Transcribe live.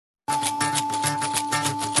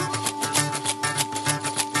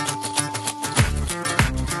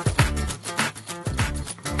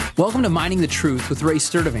Welcome to Mining the Truth with Ray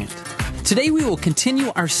Sturdivant. Today we will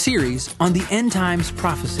continue our series on the end times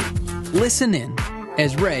prophecy. Listen in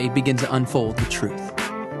as Ray begins to unfold the truth.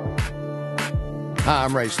 Hi,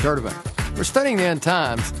 I'm Ray Sturdivant. We're studying the end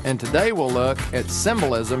times, and today we'll look at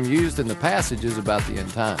symbolism used in the passages about the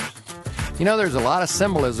end times. You know, there's a lot of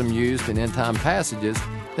symbolism used in end time passages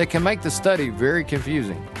that can make the study very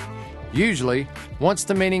confusing. Usually, once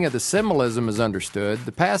the meaning of the symbolism is understood,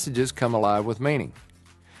 the passages come alive with meaning.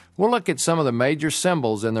 We'll look at some of the major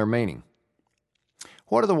symbols and their meaning.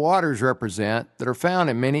 What do the waters represent that are found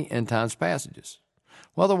in many end times passages?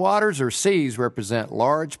 Well, the waters or seas represent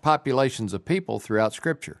large populations of people throughout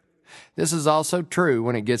Scripture. This is also true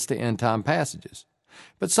when it gets to end time passages.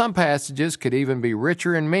 But some passages could even be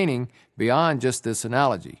richer in meaning beyond just this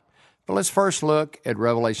analogy. But let's first look at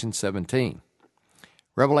Revelation 17.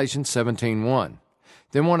 Revelation 17:1.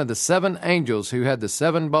 Then one of the 7 angels who had the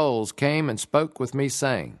 7 bowls came and spoke with me,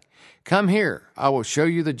 saying, Come here, I will show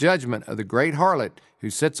you the judgment of the great harlot who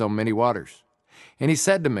sits on many waters. And he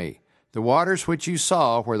said to me, The waters which you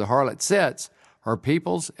saw where the harlot sits are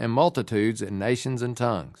peoples and multitudes and nations and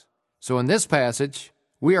tongues. So in this passage,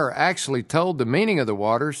 we are actually told the meaning of the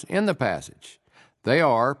waters in the passage. They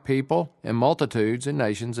are people and multitudes and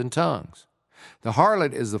nations and tongues. The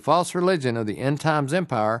harlot is the false religion of the end times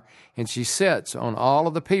empire, and she sits on all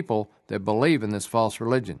of the people that believe in this false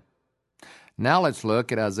religion. Now let's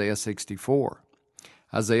look at Isaiah 64.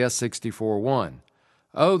 Isaiah 64:1.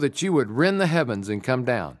 Oh, that you would rend the heavens and come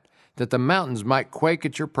down, that the mountains might quake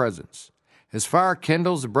at your presence. As fire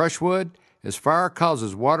kindles the brushwood, as fire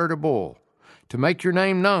causes water to boil, to make your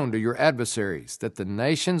name known to your adversaries, that the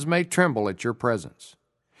nations may tremble at your presence.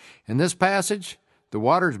 In this passage, the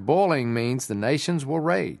waters boiling means the nations will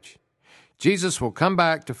rage. Jesus will come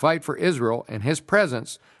back to fight for Israel, and his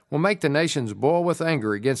presence will make the nations boil with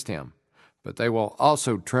anger against him, but they will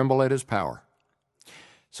also tremble at his power.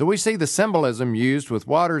 So we see the symbolism used with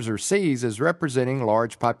waters or seas as representing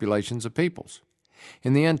large populations of peoples.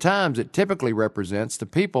 In the end times, it typically represents the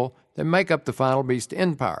people that make up the final beast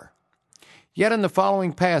empire. Yet in the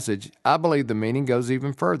following passage, I believe the meaning goes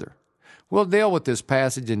even further. We'll deal with this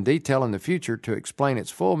passage in detail in the future to explain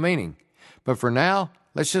its full meaning, but for now,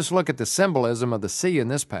 let's just look at the symbolism of the sea in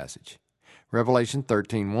this passage. Revelation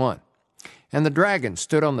 13:1. And the dragon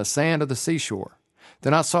stood on the sand of the seashore.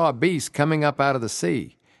 Then I saw a beast coming up out of the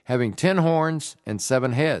sea, having 10 horns and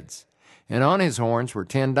 7 heads, and on his horns were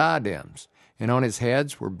 10 diadems, and on his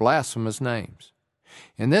heads were blasphemous names.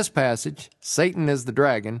 In this passage, Satan is the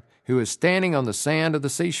dragon who is standing on the sand of the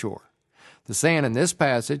seashore. The sand in this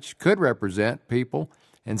passage could represent people,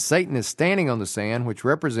 and Satan is standing on the sand, which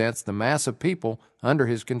represents the mass of people under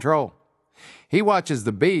his control. He watches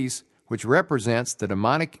the beast, which represents the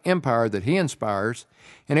demonic empire that he inspires,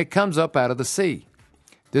 and it comes up out of the sea.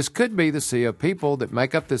 This could be the sea of people that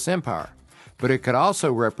make up this empire, but it could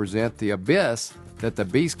also represent the abyss that the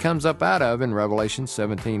beast comes up out of in Revelation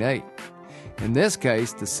 17:8. In this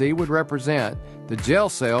case, the sea would represent the jail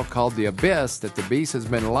cell called the abyss that the beast has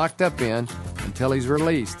been locked up in until he's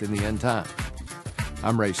released in the end time.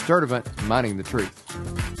 I'm Ray Sturdivant, Mining the Truth.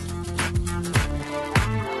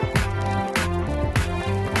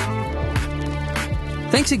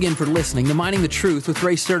 Thanks again for listening to Mining the Truth with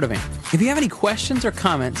Ray Sturdivant. If you have any questions or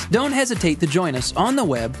comments, don't hesitate to join us on the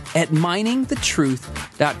web at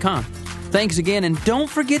miningthetruth.com. Thanks again, and don't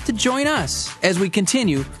forget to join us as we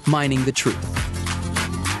continue mining the truth.